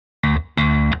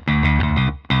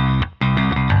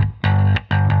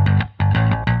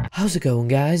How's it going,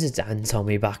 guys? It's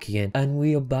Antomy back again, and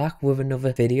we are back with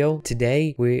another video.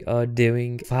 Today we are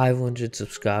doing 500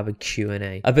 subscriber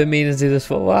Q&A. I've been meaning to do this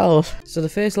for a while. So the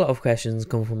first lot of questions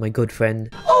come from my good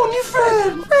friend. Oh, new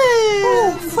friend!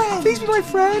 Oh, friend! Please be my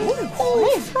friend!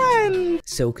 Oh, friend!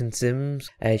 SilkenSims.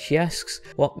 She asks,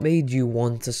 what made you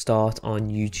want to start on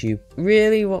YouTube?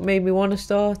 Really, what made me want to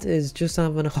start is just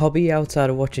having a hobby outside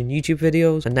of watching YouTube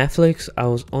videos and Netflix. I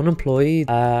was unemployed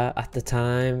at the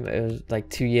time. It was like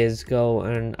 2 years ago,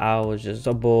 and I was just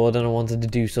so bored and I wanted to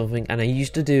do something. And I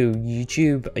used to do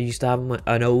YouTube. I used to have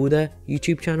an older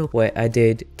YouTube channel where I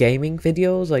did gaming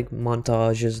videos, like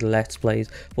montages, let's plays,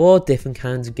 for different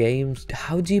kinds of games.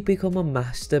 How do you become a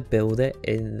master builder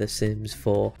in The Sims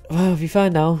 4? Well, if you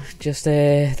find out, just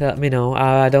let me know.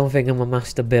 I don't think I'm a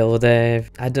master builder.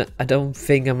 I don't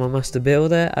think I'm a master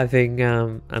builder. I think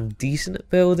I'm decent at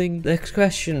building. Next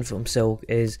question from Silk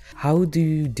is, how do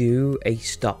you do a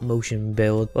stop motion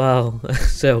build? Well,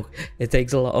 so it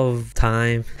takes a lot of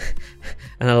time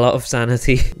and a lot of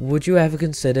sanity. Would you ever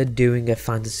consider doing a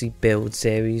fantasy build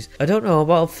series? I don't know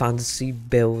about a fantasy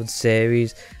build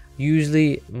series.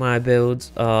 Usually my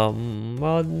builds are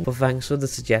modern, but thanks for the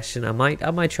suggestion. I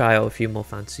might try out a few more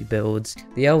fantasy builds.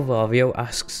 The Elvario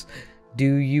asks,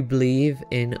 do you believe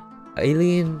in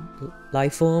alien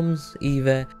life forms,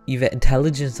 either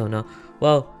intelligent or not?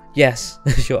 Well, yes.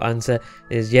 The short answer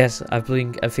is yes. I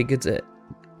think it's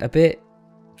a bit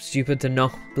stupid to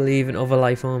not believe in other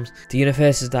life forms. The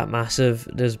universe is that massive.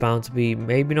 There's bound to be,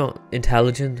 maybe not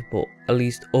intelligent, but at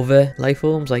least other life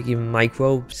forms, like even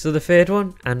microbes. So the third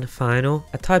one and final,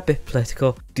 a tad bit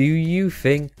political. Do you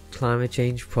think climate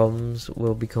change problems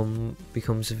will become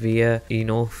severe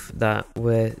enough that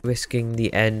we're risking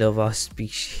the end of our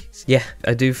species? Yeah,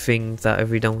 I do think that if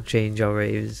we don't change our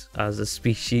ways as a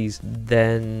species,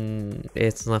 then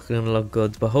it's not going to look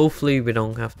good. But hopefully we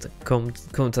don't have to come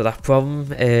to that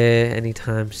problem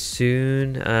anytime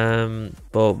soon.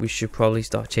 But we should probably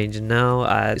start changing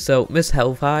now. So Miss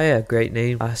Hellfire, great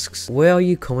name, asks, where are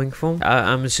you coming from?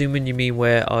 I'm assuming you mean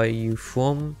where are you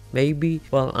from, maybe?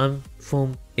 Well, I'm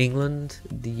from England,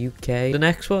 the UK. The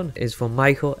next one is from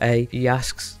Michael A. He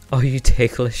asks, are you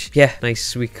ticklish? Yeah, nice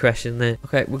sweet question there.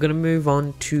 Okay, we're gonna move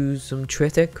on to some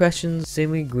Twitter questions.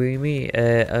 Simi Greamy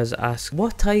has asked,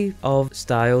 what type of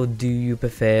style do you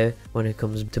prefer when it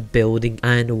comes to building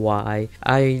and why?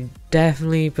 I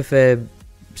definitely prefer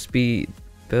speed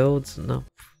builds. No,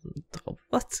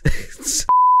 what?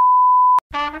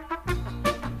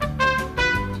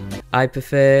 I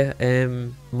prefer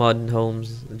modern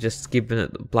homes, just keeping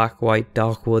it black, white,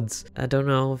 dark woods. I don't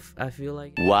know if I feel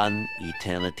like one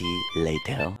eternity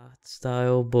later.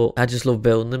 Style, but I just love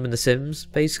building them in The Sims,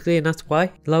 basically, and that's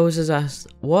why. Lois has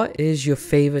asked, what is your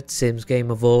favorite Sims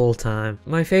game of all time?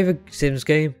 My favorite Sims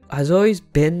game has always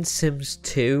been Sims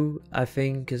 2, I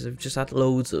think, because I've just had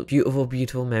loads of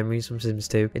beautiful memories from Sims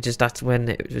 2.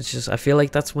 I feel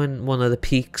like that's when one of the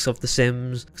peaks of The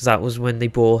Sims, because that was when they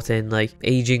brought in like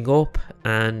aging up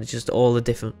and just all the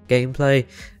different gameplay.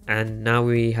 And now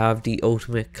we have the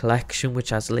Ultimate Collection,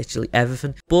 which has literally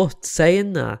everything. But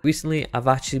saying that, recently I've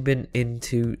actually been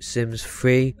into Sims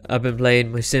 3. I've been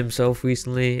playing my Sims self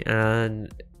recently,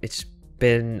 and it's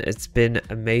been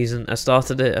amazing. I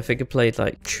started it, I think I played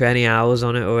like 20 hours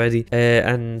on it already,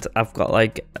 and I've got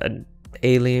like an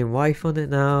alien wife on it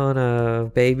now and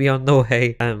a baby on the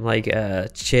way. I'm like a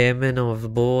chairman of the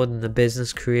board and a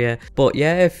business career. But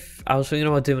yeah, if I was thinking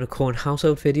about doing a current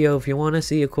household video, if you want to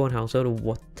see a current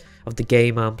household of the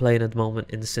game I'm playing at the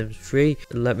moment in The Sims 3,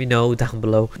 let me know down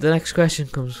below. The next question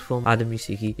comes from Adam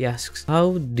Musiki. He asks,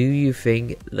 how do you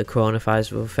think the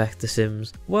coronavirus will affect The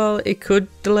Sims? Well, it could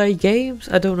delay games.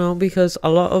 I don't know, because a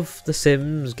lot of The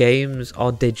Sims games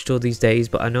are digital these days,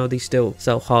 but I know they still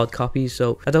sell hard copies,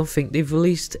 so I don't think they've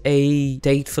released a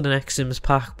date for the next Sims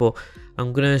pack. But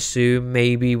I'm gonna assume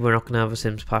maybe we're not gonna have a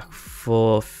Sims pack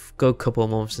for good couple of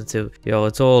months until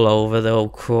it's all over, the whole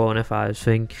coronavirus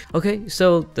thing. Okay,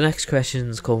 so the next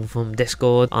questions come from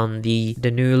Discord on the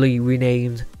newly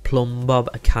renamed Plumbob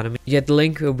Academy. Yeah, the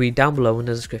link will be down below in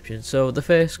the description. So the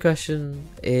first question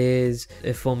is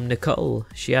from Nicole.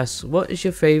 She asks, what is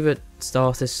your favorite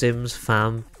starter Sims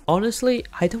fam? Honestly,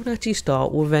 I don't actually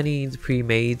start with any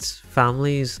pre-made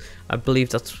families. I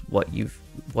believe that's what you're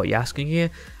asking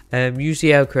here.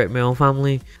 Usually I'll create my own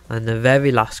family. And the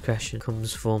very last question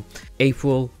comes from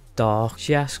April Dark.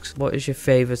 She asks, what is your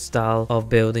favorite style of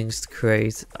buildings to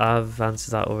create? I've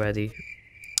answered that already.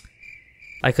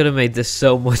 I could have made this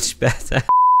so much better.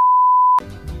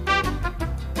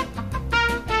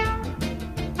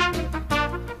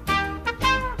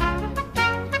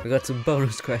 We got some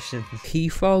bonus questions.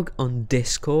 P-Frog on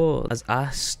Discord has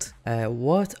asked,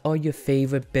 What are your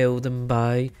favorite build and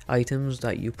buy items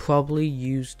that you probably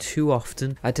use too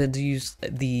often? I tend to use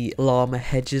the llama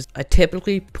hedges. I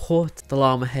typically put the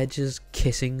llama hedges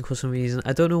kissing for some reason.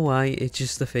 I don't know why, it's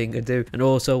just the thing I do. And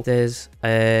also there's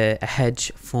a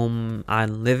hedge from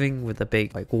Island Living with the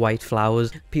big like white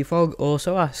flowers. P-Frog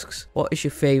also asks, what is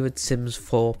your favorite Sims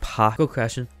 4 pack? Good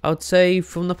question. I would say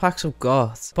from the packs I've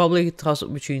got, probably toss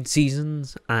up between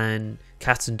seasons and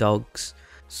cats and dogs.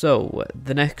 So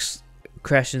the next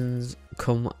questions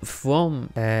come from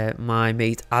my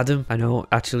mate Adam. I know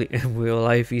actually in real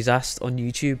life he's asked on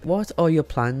YouTube, what are your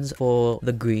plans for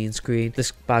the green screen,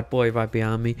 this bad boy right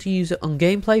behind me, to use it on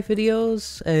gameplay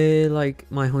videos, like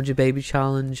my 100 baby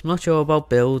challenge? I'm not sure about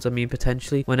builds. I mean,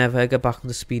 potentially whenever I get back on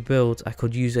the speed builds I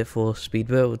could use it for speed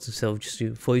builds instead of just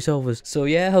doing voiceovers. So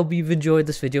yeah, I hope you've enjoyed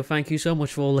this video. Thank you so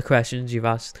much for all the questions you've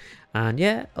asked, and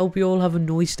yeah, hope you all have a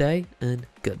nice day and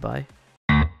goodbye.